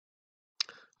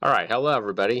All right, hello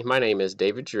everybody. My name is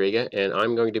David Juriga, and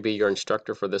I'm going to be your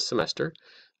instructor for this semester.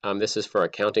 This is for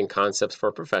Accounting Concepts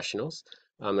for Professionals.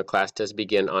 The class does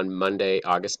begin on Monday,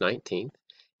 August 19th.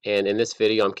 And in this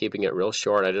video, I'm keeping it real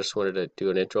short. I just wanted to do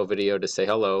an intro video to say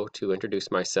hello, to introduce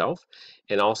myself,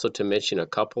 and also to mention a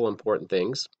couple important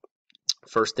things.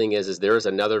 First thing is there is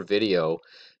another video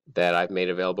that I've made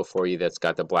available for you that's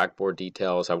got the Blackboard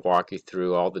details. I walk you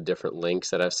through all the different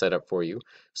links that I've set up for you.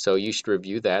 So you should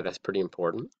review that. That's pretty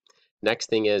important. Next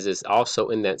thing is also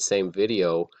in that same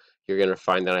video, you're going to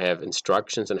find that I have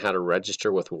instructions on how to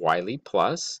register with Wiley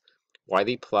Plus.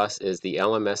 Wiley Plus is the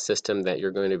LMS system that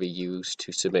you're going to be used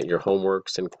to submit your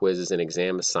homeworks and quizzes and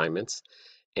exam assignments.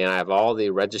 And I have all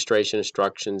the registration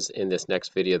instructions in this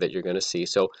next video that you're going to see.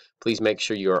 So please make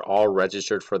sure you are all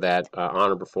registered for that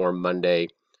on or before Monday,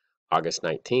 August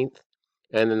 19th.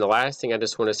 And then the last thing I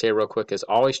just want to say real quick is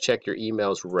always check your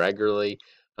emails regularly.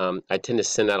 I tend to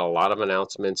send out a lot of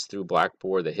announcements through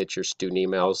Blackboard that hit your student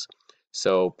emails.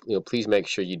 So please make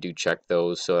sure you do check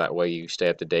those so that way you stay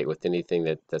up to date with anything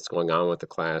that's going on with the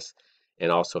class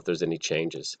and also if there's any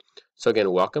changes. So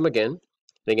again, welcome again.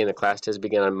 And again, the class does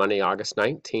begin on Monday, August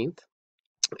 19th.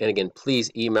 And again, please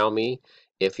email me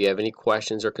if you have any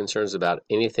questions or concerns about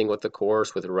anything with the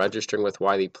course, with registering with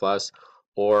Wiley Plus,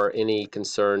 or any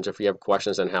concerns if you have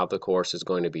questions on how the course is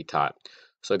going to be taught.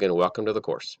 So again, welcome to the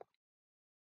course.